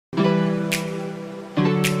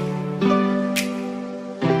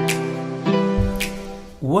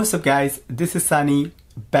What's up guys, this is Sunny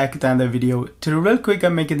back with another video. Today real quick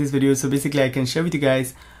I'm making this video so basically I can share with you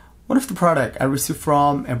guys one of the product I received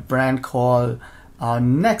from a brand called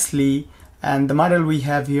Nexili, and the model we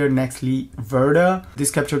have here, Nexili Virta. This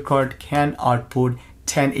capture card can output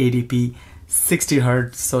 1080p 60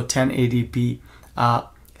 Hz, so 1080p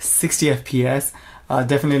 60 FPS,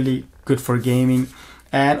 definitely good for gaming.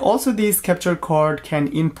 And also this capture card can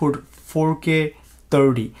input 4K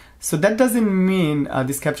 30. So that doesn't mean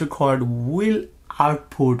this capture card will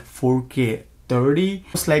output 4K 30.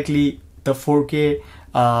 Most likely the 4K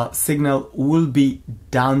signal will be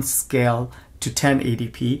downscaled to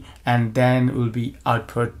 1080p and then will be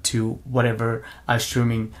output to whatever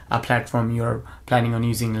streaming platform you're planning on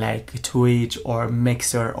using, like Twitch or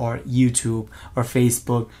Mixer or YouTube or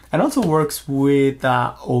Facebook, and also works with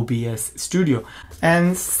OBS Studio.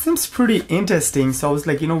 And seems pretty interesting, so I was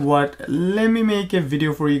like, you know what, let me make a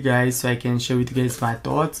video for you guys so I can share with you guys my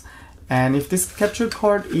thoughts. And if this capture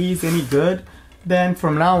card is any good, then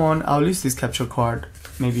from now on I'll use this capture card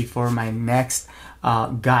maybe for my next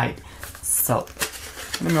guide. So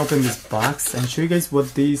let me open this box and show you guys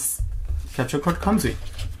what this capture card comes with.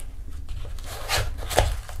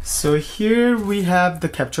 So here we have the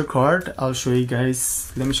capture card. I'll show you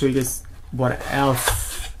guys, let me show you guys what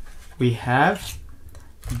else we have.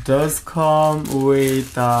 It does come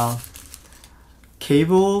with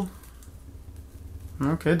cable.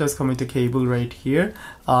 Okay, it does come with the cable right here.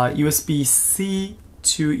 USB-C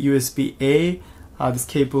to USB-A. This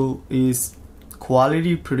cable is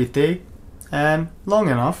quality, pretty thick and long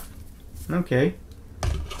enough. Okay,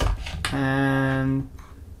 and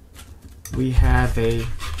we have a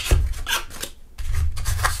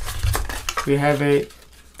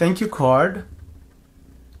thank you card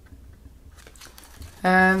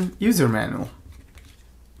and user manual.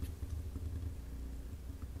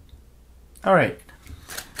 All right,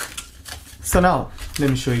 so now let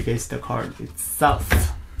me show you guys the card itself,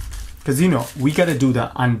 because you know we gotta do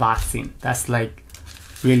the unboxing. That's like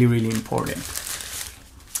really important.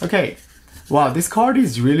 Okay, wow, this card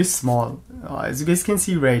is really small, as you guys can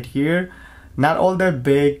see right here, not all that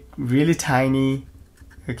big, really tiny.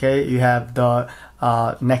 Okay, you have the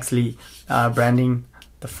Nexili branding,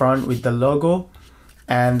 the front with the logo,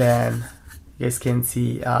 and then you guys can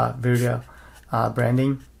see Virta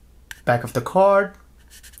branding, back of the card.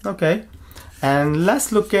 Okay, and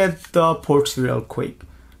let's look at the ports real quick.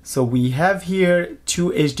 So we have here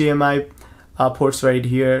two HDMI ports right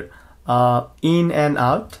here, in and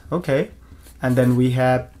out. Okay, and then we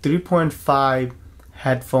have 3.5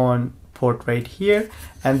 headphone port right here,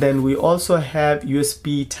 and then we also have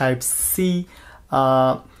USB type C,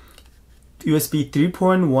 USB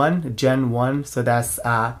 3.1 Gen 1, so that's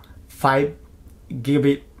 5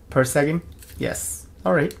 gigabit per second. Yes,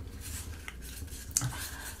 all right.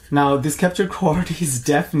 Now this capture card is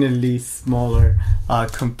definitely smaller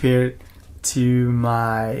compared to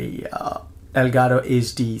my Elgato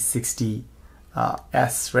HD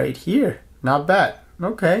 60S right here. Not bad.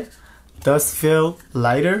 Okay, does feel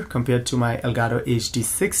lighter compared to my Elgato HD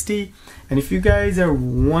 60. And if you guys are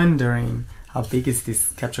wondering how big is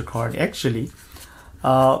this capture card, actually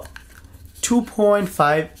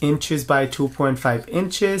 2.5 inches by 2.5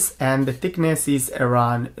 inches, and the thickness is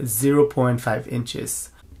around 0.5 inches.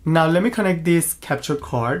 Now let me connect this capture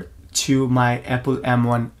card to my Apple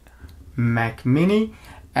M1 Mac Mini,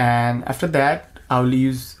 and after that I'll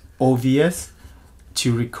use OBS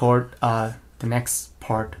to record the next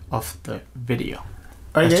part of the video.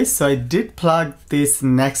 Alright guys, so I did plug this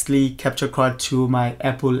Nexili capture card to my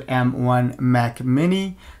Apple M1 Mac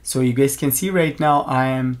Mini. So you guys can see right now I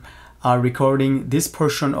am recording this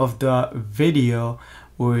portion of the video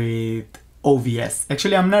with OBS.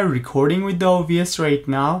 Actually, I'm not recording with the OBS right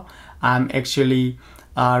now. I'm actually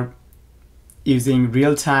using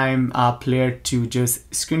real-time player to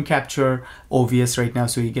just screen capture OBS right now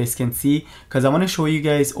so you guys can see, because I want to show you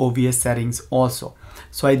guys OBS settings also.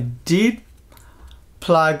 So I did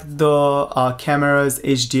plug the camera's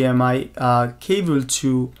HDMI cable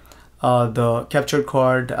to the capture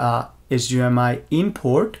card HDMI in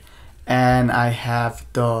port, and I have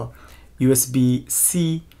the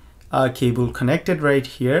USB-C cable connected right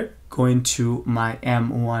here going to my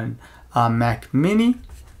M1 Mac Mini.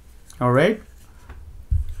 All right.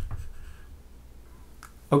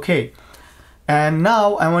 Okay, and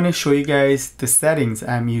now I want to show you guys the settings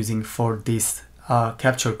I'm using for this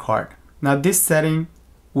capture card. Now this setting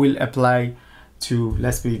will apply to,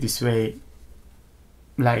 let's put it this way,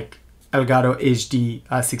 like Elgato HD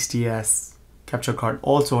 60S capture card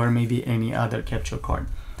also, or maybe any other capture card.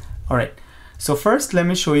 All right, so first let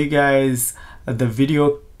me show you guys the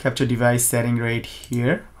video capture device setting right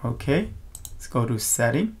here. Okay, let's go to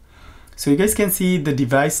setting. So you guys can see the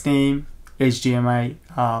device name, HDMI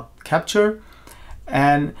capture,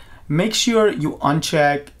 and make sure you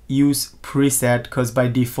uncheck use preset, because by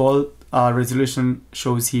default resolution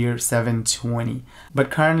shows here 720,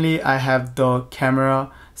 but currently I have the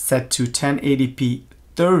camera set to 1080p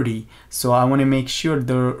 30, so I want to make sure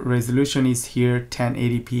the resolution is here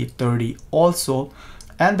 1080p 30 also,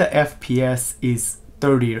 and the FPS is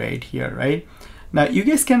 30 right here, right? Now you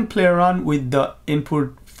guys can play around with the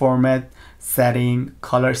input format setting,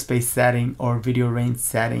 color space setting, or video range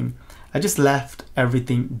setting. I just left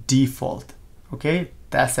everything default. Okay,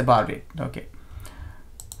 that's about it. Okay,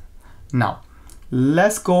 now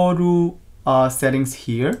let's go to settings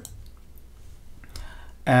here,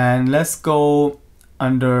 and let's go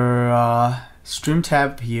under stream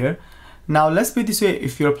tab here. Now let's put it this way: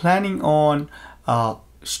 if you're planning on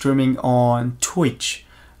streaming on Twitch,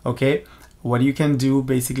 okay, what you can do,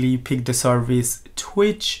 basically pick the service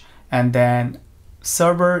Twitch, and then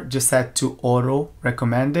server just set to auto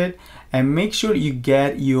recommended, and make sure you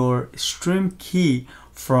get your stream key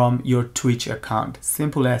from your Twitch account.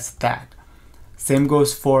 Simple as that. Same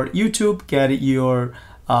goes for YouTube, get your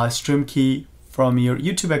stream key from your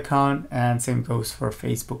YouTube account, and same goes for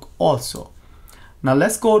Facebook also. Now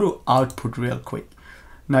let's go to output real quick.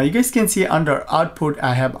 Now you guys can see under output,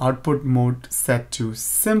 I have output mode set to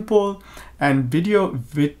simple and video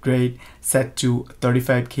bitrate set to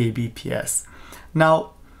 35 kbps.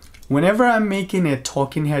 Now whenever I'm making a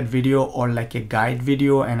talking head video or like a guide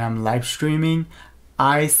video and I'm live streaming,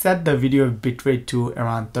 I set the video bitrate to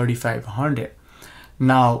around 3500.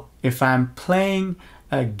 Now if I'm playing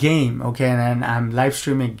a game, okay, and I'm live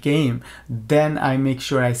streaming a game, then I make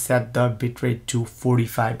sure I set the bitrate to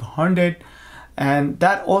 4500, and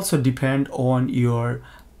that also depends on your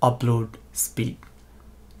upload speed.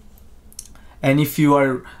 And if you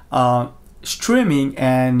are streaming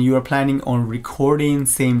and you are planning on recording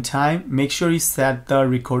same time, make sure you set the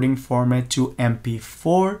recording format to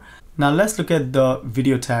MP4. Now let's look at the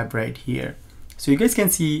video tab right here. So you guys can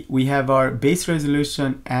see we have our base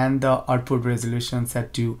resolution and the output resolution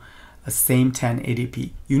set to a same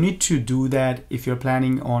 1080p. You need to do that if you're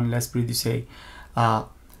planning on, let's put it this way,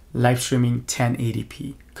 live streaming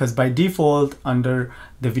 1080p, because by default under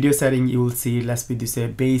the video setting you will see, let's put it this way,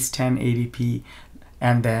 base 1080p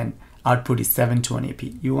and then output is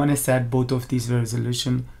 720p. You want to set both of these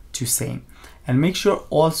resolution to same, and make sure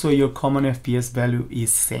also your common FPS value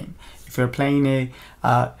is same. If you're playing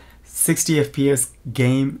a 60 FPS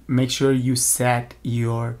game, make sure you set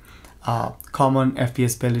your common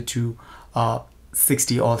FPS value to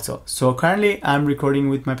 60 also. So currently I'm recording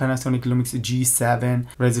with my Panasonic Lumix G7,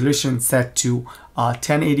 resolution set to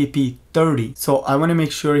 1080p 30. So I want to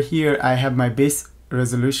make sure here I have my base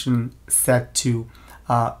resolution set to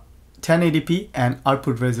 1080p and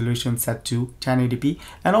output resolution set to 1080p,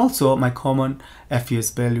 and also my common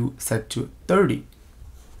FPS value set to 30.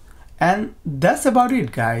 And that's about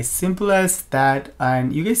it, guys. Simple as that.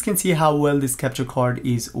 And you guys can see how well this capture card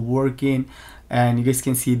is working, and you guys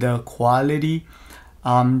can see the quality.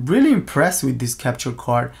 I'm really impressed with this capture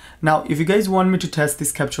card. Now if you guys want me to test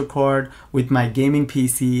this capture card with my gaming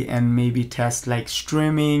PC and maybe test like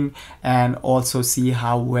streaming and also see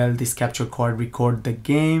how well this capture card record the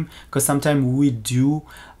game, because sometimes we do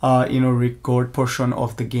record portion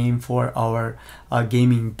of the game for our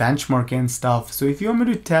gaming benchmark and stuff. So if you want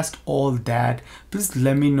me to test all that, please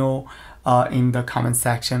let me know in the comment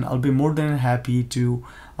section. I'll be more than happy to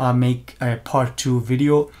make a part 2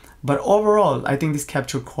 video. But overall, I think this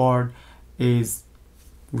capture card is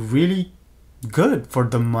really good for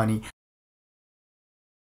the money.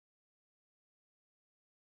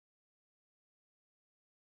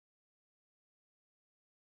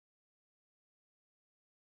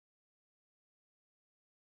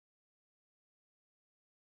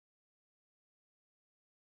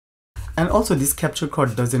 And also this capture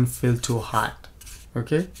card doesn't feel too hot,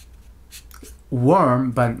 okay?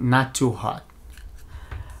 Warm, but not too hot.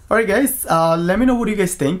 Alright guys, let me know what you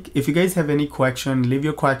guys think. If you guys have any question, leave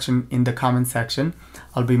your question in the comment section.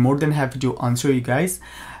 I'll be more than happy to answer you guys.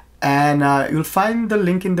 And you'll find the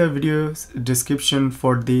link in the video's description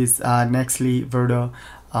for this Nexili Virta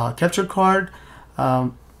capture card.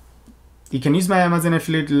 You can use my Amazon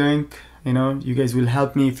affiliate link. You guys will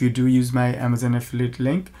help me if you do use my Amazon affiliate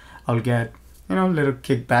link. I'll get a little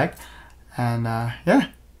kickback. And yeah,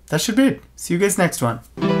 that should be it. See you guys next one.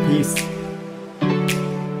 Peace.